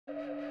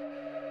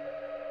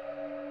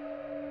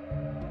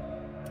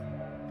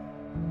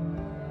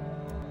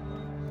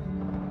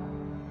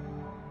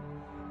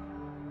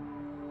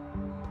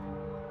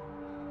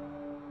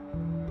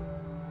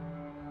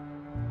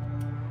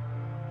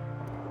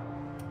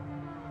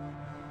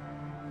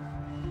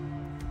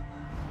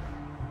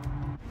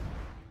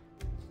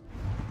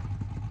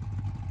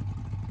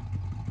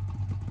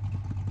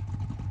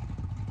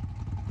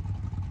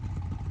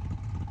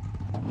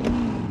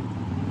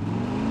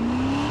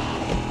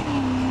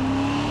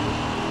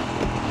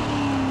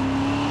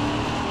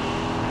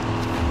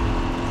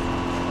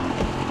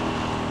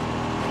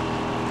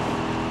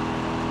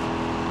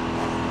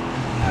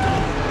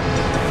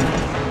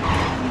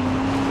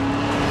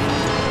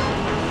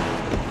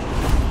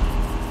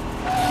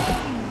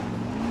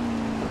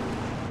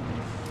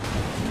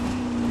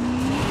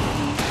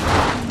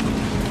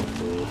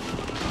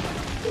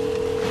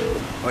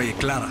Oye,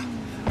 Clara.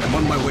 I'm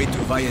on my way to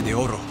Valle de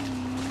Oro.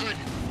 Good.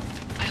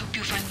 I hope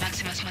you find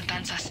Maximus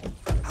Matanzas.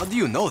 How do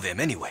you know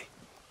them, anyway?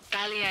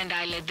 Talia and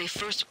I led the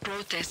first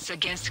protests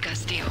against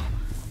Castillo,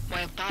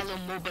 while Paulo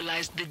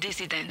mobilized the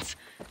dissidents.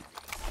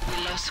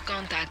 We lost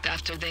contact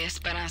after the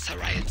Esperanza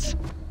riots.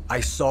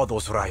 I saw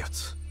those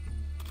riots.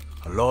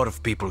 A lot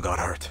of people got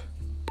hurt.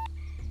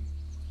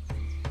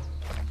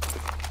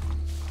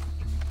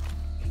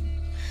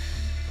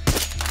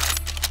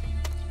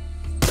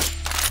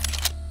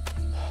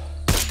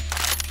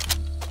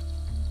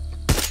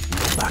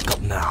 No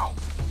backup now.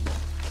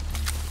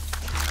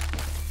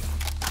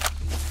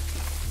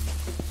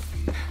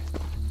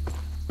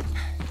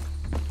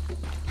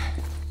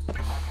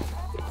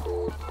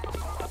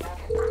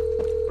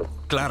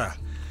 Clara,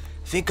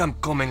 think I'm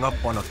coming up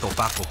on a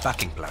tobacco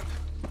packing plant.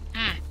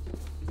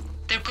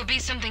 There could be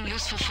something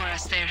useful for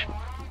us there.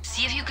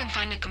 See if you can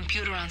find a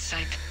computer on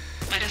site.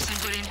 Might have some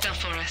good intel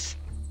for us.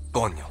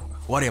 Coño,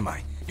 what am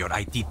I? Your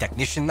IT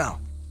technician now?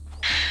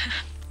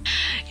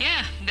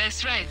 Yeah,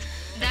 that's right.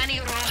 Danny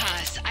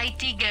Rojas,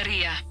 IT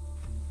Guerrilla.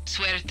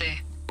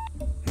 Suerte.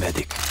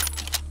 Medic.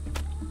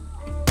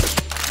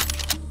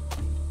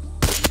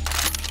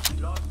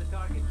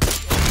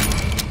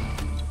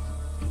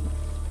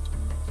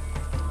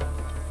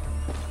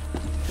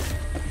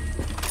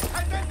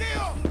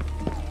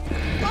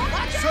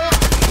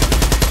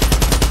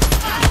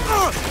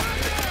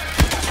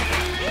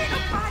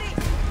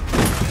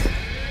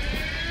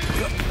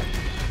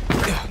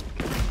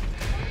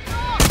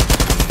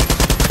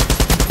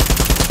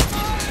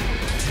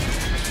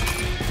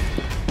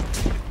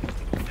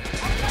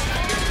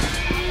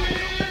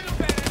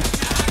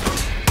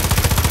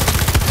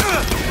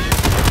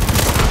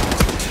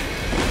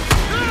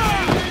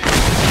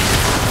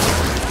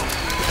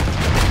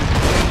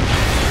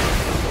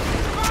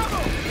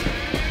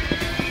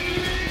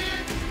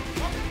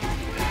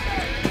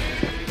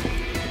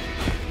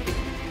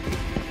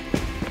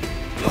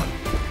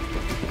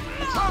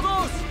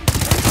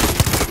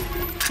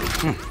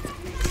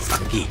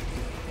 Aquí.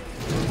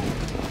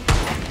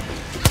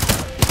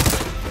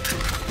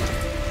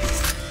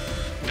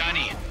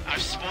 Danny,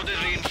 I've spotted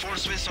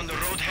reinforcements on the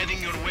road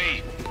heading your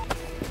way.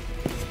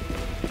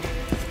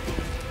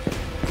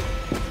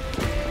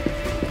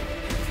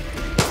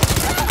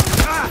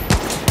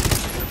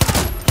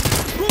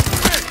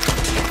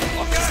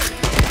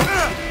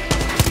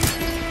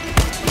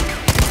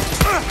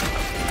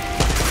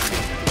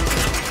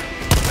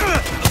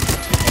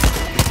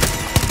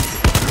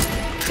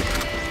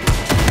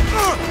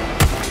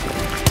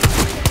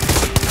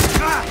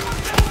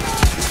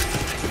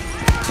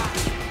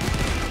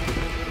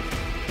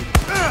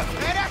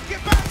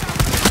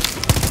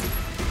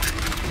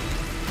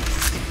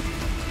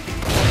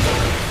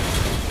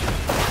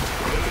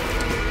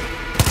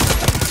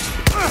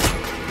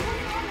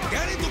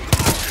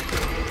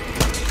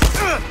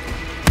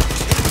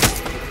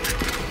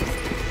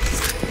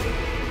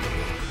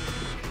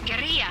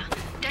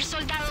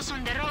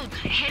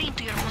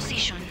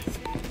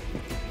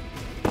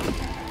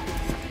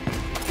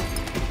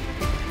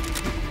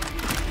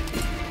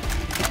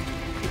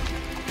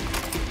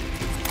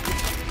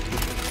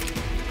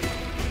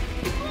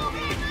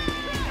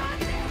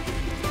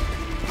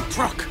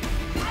 Truck!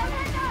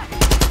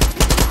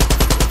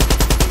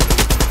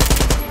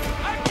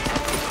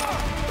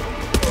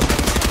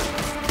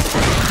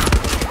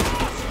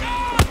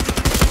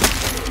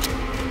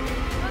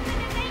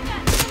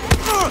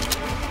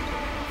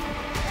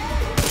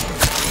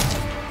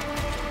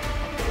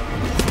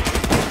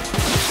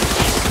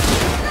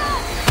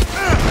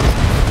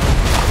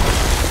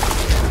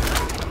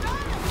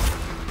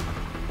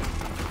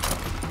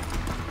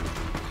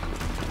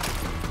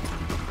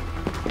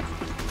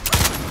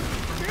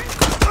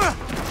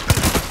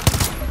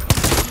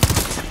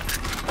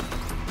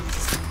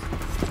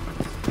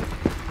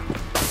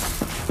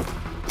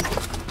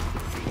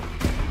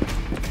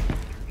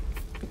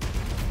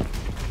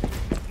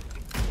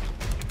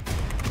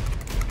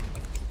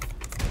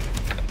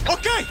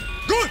 Okay,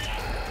 good!